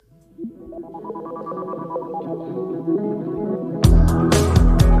Hi,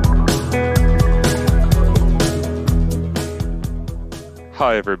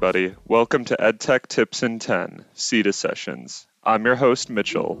 everybody. Welcome to EdTech Tips in 10, CETA Sessions. I'm your host,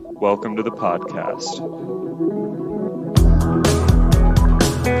 Mitchell. Welcome to the podcast.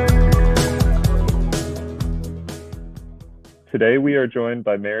 Today, we are joined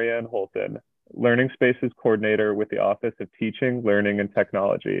by Marianne Holton, Learning Spaces Coordinator with the Office of Teaching, Learning, and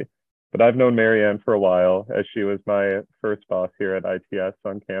Technology. But I've known Marianne for a while, as she was my first boss here at ITS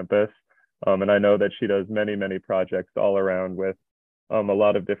on campus. And I know that she does many, many projects all around with a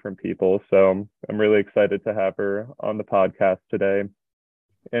lot of different people. So I'm really excited to have her on the podcast today.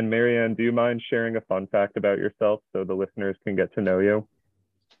 And Marianne, do you mind sharing a fun fact about yourself so the listeners can get to know you?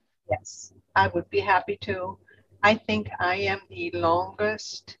 Yes, I would be happy to. I think I am the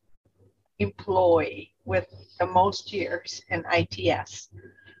longest employee with the most years in ITS.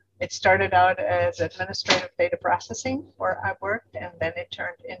 It started out as administrative data processing where I worked, and then it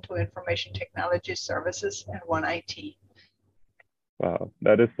turned into information technology services and One IT. Wow,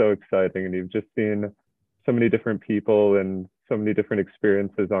 that is so exciting. And you've just seen so many different people and so many different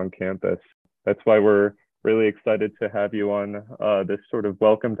experiences on campus. That's why we're really excited to have you on this sort of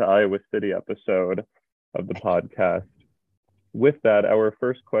Welcome to Iowa City episode of the podcast. With that, our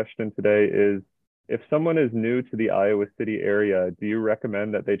first question today is, if someone is new to the Iowa City area, do you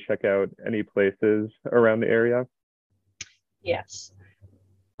recommend that they check out any places around the area? Yes.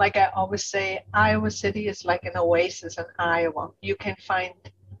 Like I always say, Iowa City is like an oasis in Iowa. You can find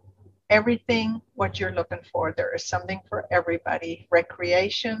everything what you're looking for. There is something for everybody.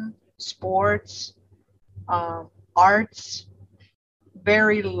 Recreation, sports, arts,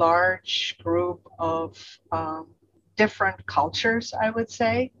 very large group of different cultures, I would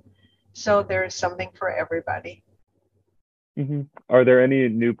say. So there is something for everybody. Mm-hmm. Are there any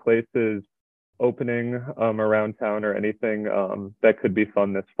new places opening around town or anything that could be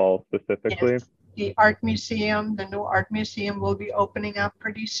fun this fall specifically? Yes. The art museum, the new art museum will be opening up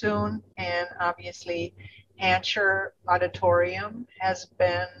pretty soon. And obviously, Hancher Auditorium has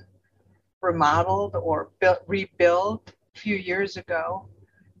been remodeled or rebuilt a few years ago.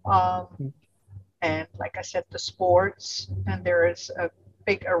 And like I said, the sports, and there is a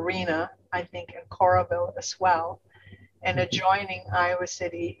big arena, I think, in Coralville as well. And adjoining Iowa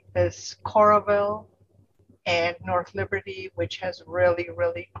City is Coralville and North Liberty, which has really,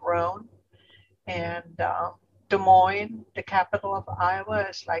 really grown. And Des Moines, the capital of Iowa,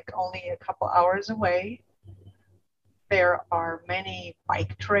 is like only a couple hours away. There are many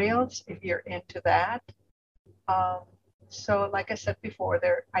bike trails if you're into that. So like I said before,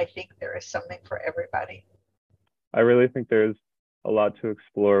 I think there is something for everybody. I really think there's a lot to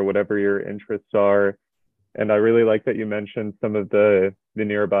explore, whatever your interests are. And I really like that you mentioned some of the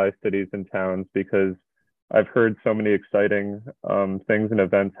nearby cities and towns, because I've heard so many exciting things and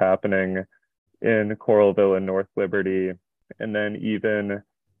events happening in Coralville and North Liberty, and then even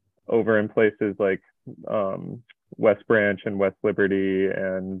over in places like West Branch and West Liberty.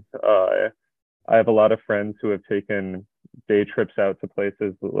 And I have a lot of friends who have taken day trips out to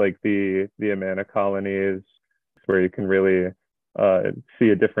places like the Amana colonies, where you can really see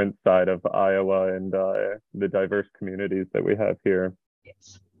a different side of Iowa and the diverse communities that we have here.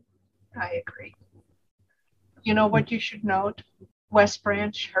 Yes, I agree. You know what you should note? West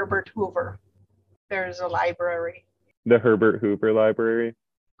Branch, Herbert Hoover. There's a library. The Herbert Hoover Library?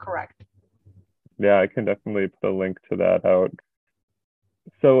 Correct. Yeah, I can definitely put a link to that out.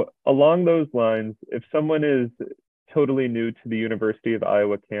 So along those lines, if someone is totally new to the University of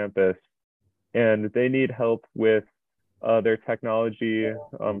Iowa campus and they need help with their technology,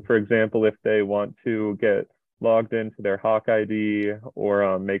 for example, if they want to get logged into their Hawk ID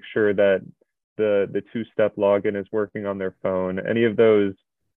or make sure that the two-step login is working on their phone, any of those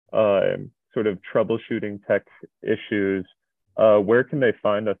sort of troubleshooting tech issues, where can they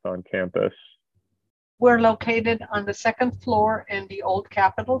find us on campus? We're located on the second floor in the old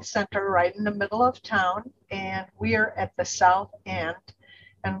Capitol Center, right in the middle of town, and we are at the south end.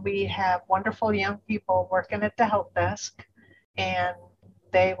 And we have wonderful young people working at the help desk, and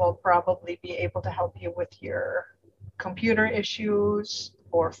they will probably be able to help you with your computer issues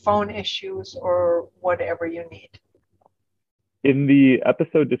or phone issues or whatever you need. In the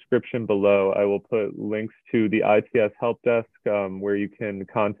episode description below, I will put links to the ITS help desk where you can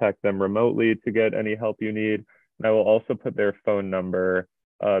contact them remotely to get any help you need. And I will also put their phone number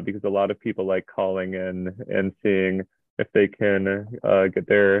because a lot of people like calling in and seeing if they can get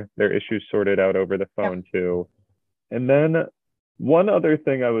their issues sorted out over the phone too. And then one other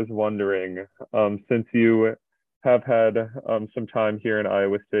thing I was wondering, since you have had some time here in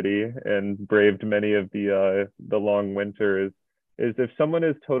Iowa City and braved many of the long winters, is if someone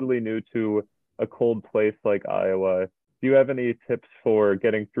is totally new to a cold place like Iowa, do you have any tips for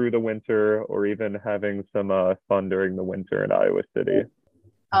getting through the winter or even having some fun during the winter in Iowa City?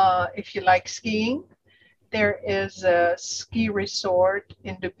 If you like skiing, there is a ski resort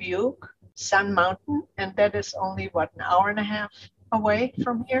in Dubuque, Sun Mountain, and that is only, what, an hour and a half away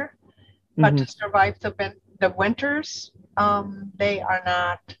from here. But to survive the winters, they are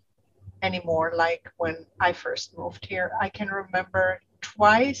not anymore like when I first moved here. I can remember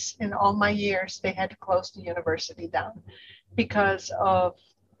twice in all my years they had to close the university down because of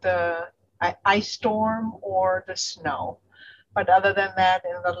the ice storm or the snow. But other than that,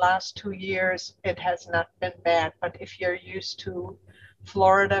 in the last 2 years, it has not been bad. But if you're used to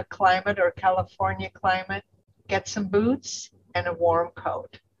Florida climate or California climate, get some boots and a warm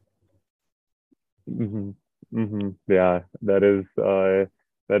coat. Yeah, that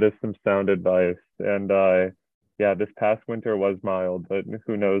is some sound advice. And yeah, this past winter was mild, but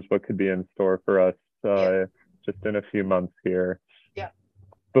who knows what could be in store for us just in a few months here. Yeah.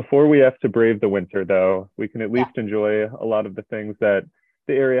 Before we have to brave the winter, though, we can at least enjoy a lot of the things that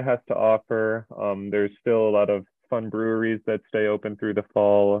the area has to offer. There's still a lot of fun breweries that stay open through the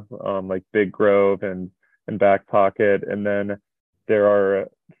fall, like Big Grove and Back Pocket. And then there are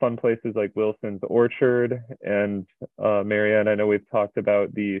fun places like Wilson's Orchard and Marianne, I know we've talked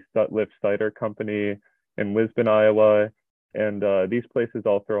about the Sutliff Cider Company in Lisbon, Iowa. And these places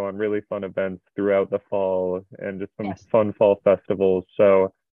all throw on really fun events throughout the fall and just some fun fall festivals.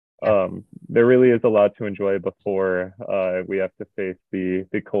 So there really is a lot to enjoy before we have to face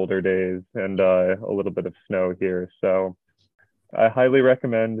the colder days and a little bit of snow here. So I highly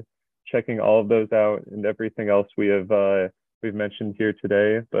recommend checking all of those out and everything else we've mentioned here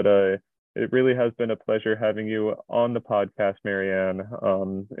today. But it really has been a pleasure having you on the podcast, Marianne.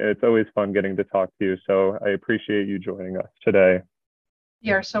 It's always fun getting to talk to you. So I appreciate you joining us today.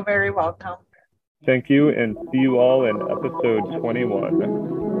 You're so very welcome. Thank you, and see you all in episode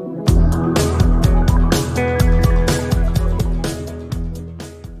 21.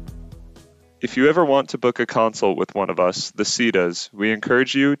 If you ever want to book a consult with one of us, the SITAs, we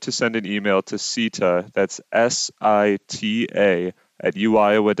encourage you to send an email to SITA, that's SITA, at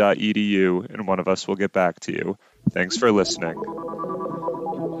uiowa.edu, and one of us will get back to you. Thanks for listening.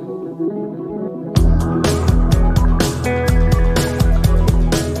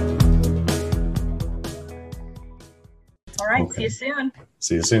 All right, okay. See you soon.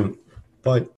 See you soon. Bye.